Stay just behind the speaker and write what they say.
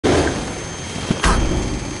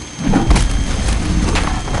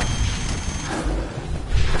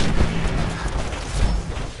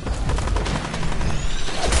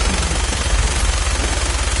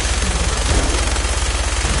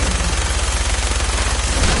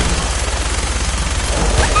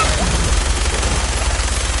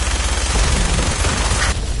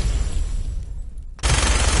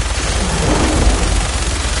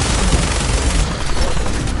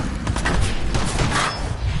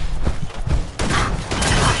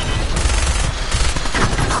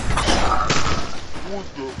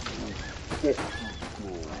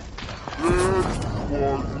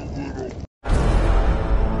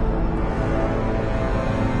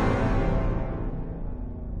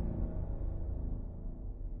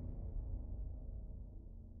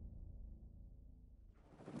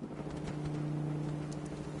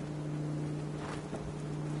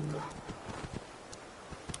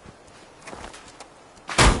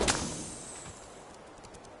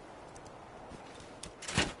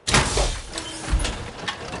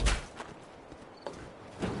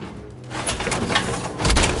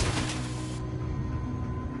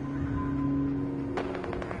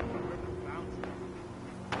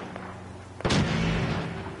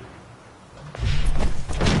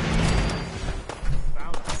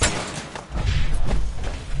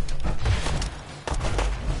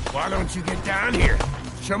Why don't you get down here?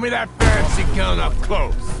 Show me that fancy gun up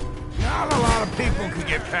close. Not a lot of people can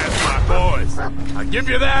get past my boys. I'll give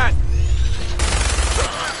you that.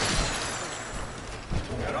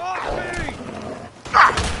 Get off me!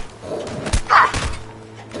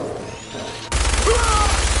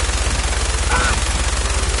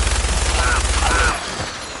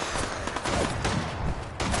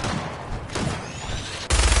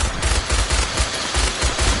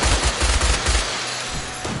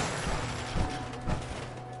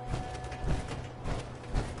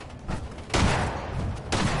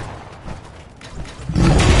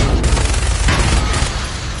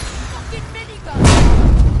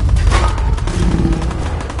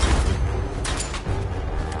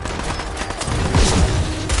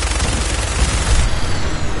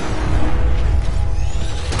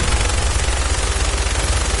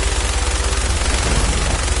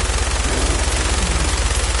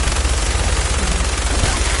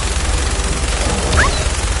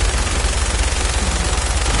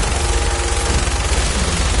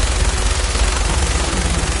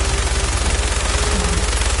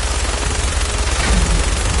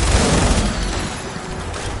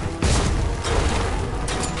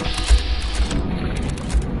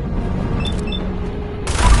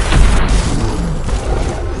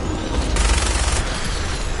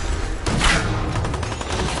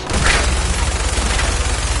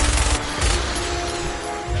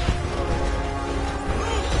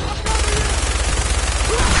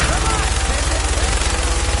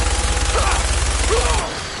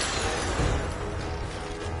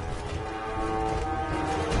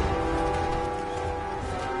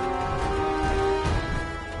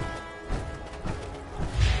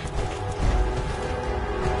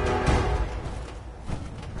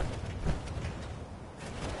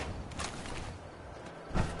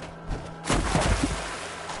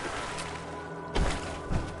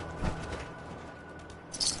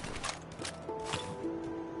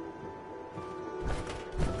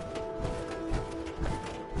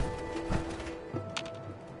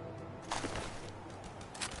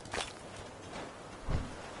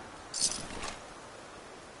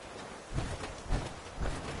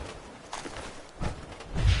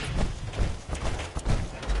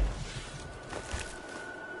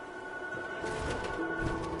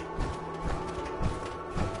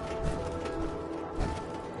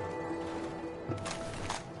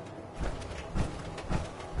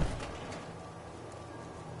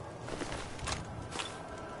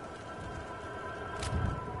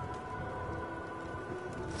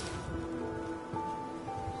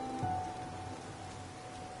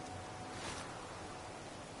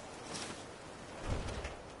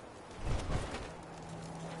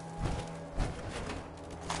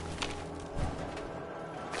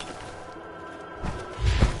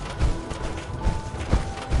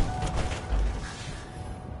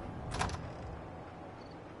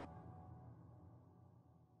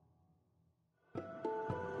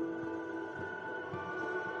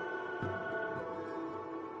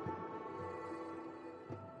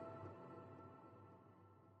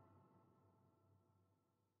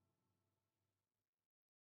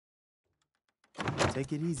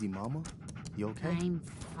 Take it easy, Mama. You okay? I'm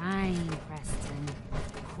fine, Preston.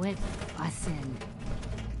 Quit fussing.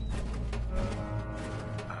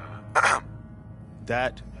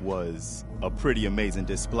 That was a pretty amazing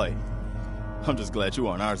display. I'm just glad you're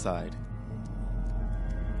on our side.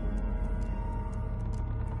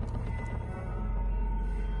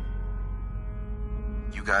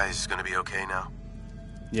 You guys gonna be okay now?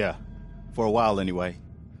 Yeah, for a while anyway.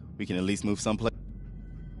 We can at least move someplace.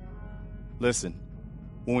 Listen,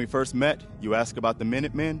 when we first met, you asked about the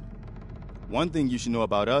Minutemen. One thing you should know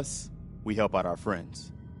about us, we help out our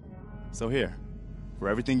friends. So here, for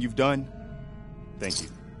everything you've done, thank you.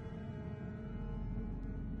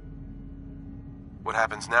 What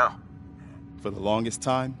happens now? For the longest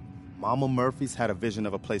time, Mama Murphy's had a vision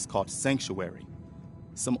of a place called Sanctuary.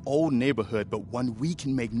 Some old neighborhood, but one we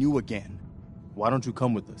can make new again. Why don't you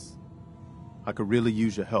come with us? I could really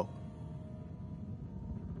use your help.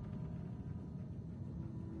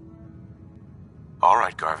 All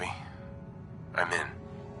right, Garvey. I'm in.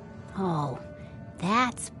 Oh,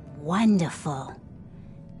 that's wonderful.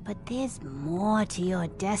 But there's more to your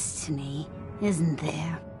destiny, isn't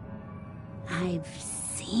there? I've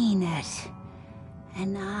seen it,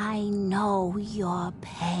 and I know your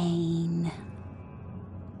pain.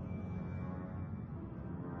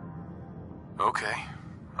 Okay,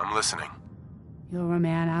 I'm listening. You're a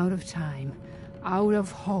man out of time, out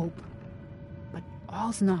of hope. But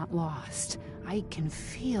all's not lost. I can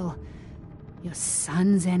feel your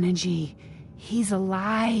son's energy. He's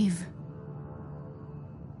alive.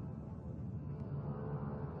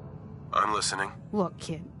 I'm listening. Look,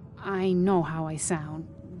 kid, I know how I sound.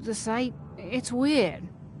 The sight, it's weird.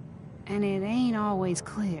 And it ain't always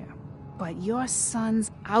clear. But your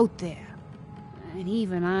son's out there. And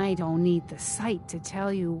even I don't need the sight to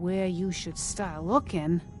tell you where you should start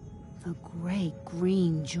looking. The great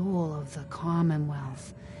green jewel of the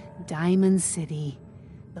Commonwealth. Diamond City.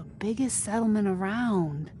 The biggest settlement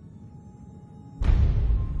around.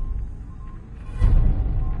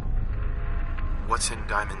 What's in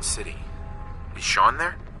Diamond City? Is Sean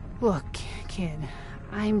there? Look, kid,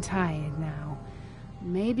 I'm tired now.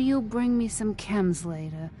 Maybe you'll bring me some chems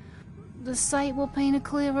later. The sight will paint a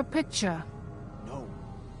clearer picture. No.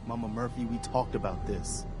 Mama Murphy, we talked about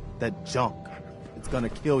this. That junk. It's gonna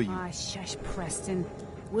kill you. Ah, shush, Preston.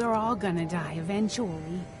 We're all gonna die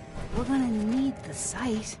eventually. We're gonna need the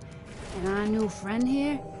sight. And our new friend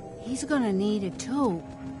here, he's gonna need it too.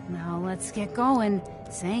 Now let's get going.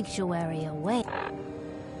 Sanctuary away.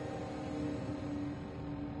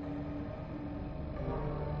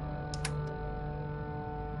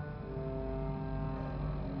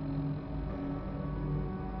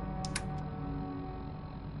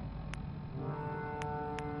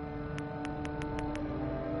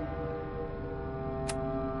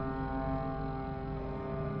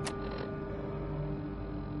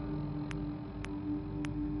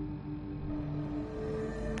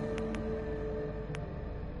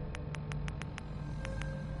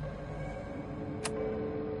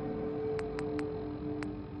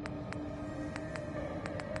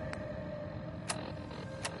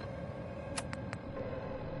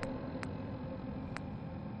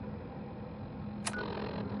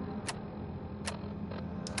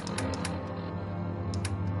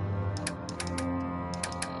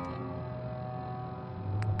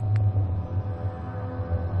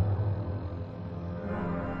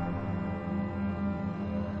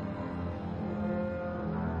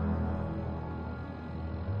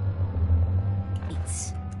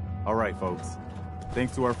 All right, folks.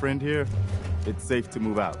 Thanks to our friend here, it's safe to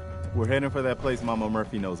move out. We're heading for that place Mama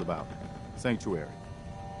Murphy knows about. Sanctuary.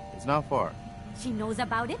 It's not far. She knows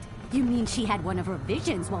about it? You mean she had one of her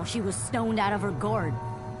visions while she was stoned out of her gourd?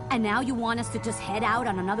 And now you want us to just head out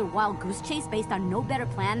on another wild goose chase based on no better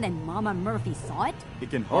plan than Mama Murphy saw it? It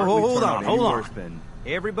can hardly hold turn on, out hold any on. worse than...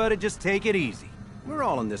 Everybody just take it easy. We're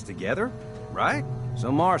all in this together, right?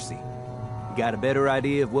 So Marcy, you got a better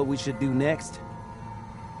idea of what we should do next?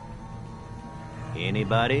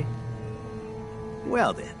 Anybody?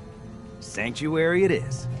 Well then, Sanctuary it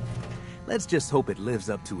is. Let's just hope it lives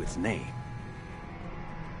up to its name.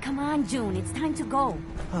 Come on, June, it's time to go.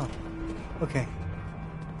 Oh, okay.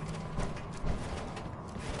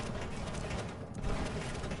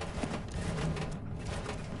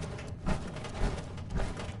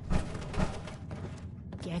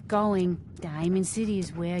 Get going. Diamond City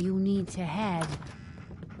is where you need to head.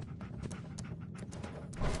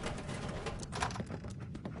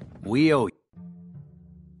 We owe you.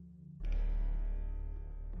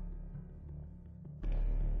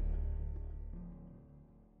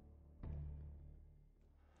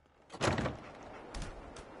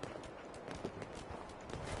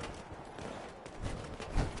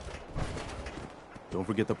 Don't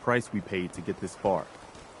forget the price we paid to get this far.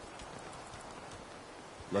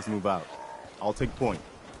 Let's move out. I'll take point.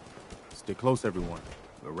 Stay close, everyone.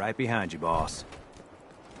 We're right behind you, boss.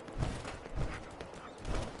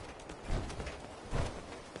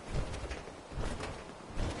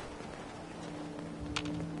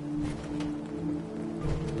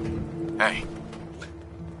 Hey.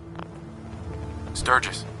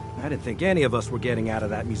 Sturgis. I didn't think any of us were getting out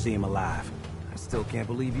of that museum alive. I still can't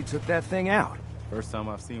believe you took that thing out. First time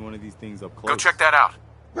I've seen one of these things up close. Go check that out.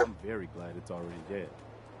 I'm very glad it's already dead.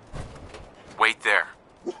 Wait there.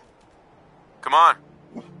 Come on.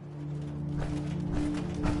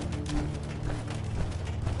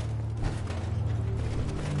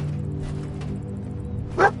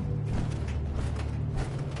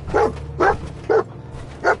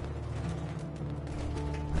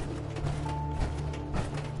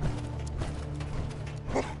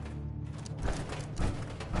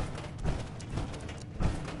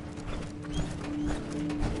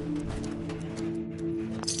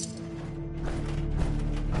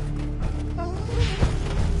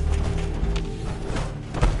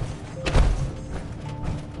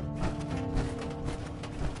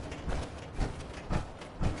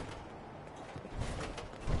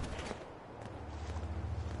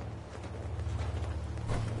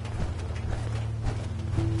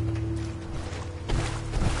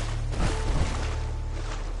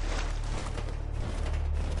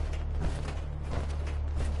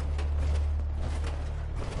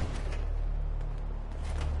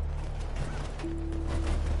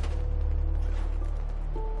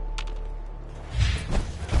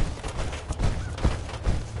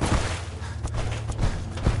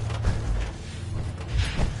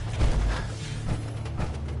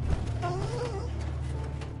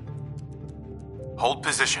 Hold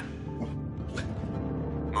position.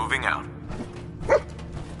 Moving out.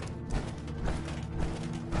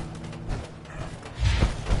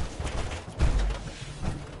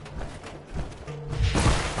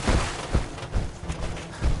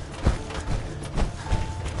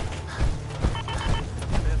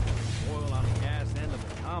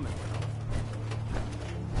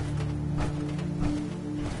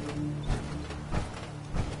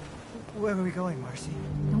 Where are we going, Marcy?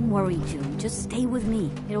 Don't worry, June. Just stay with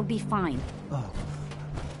me. It'll be fine.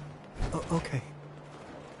 Okay.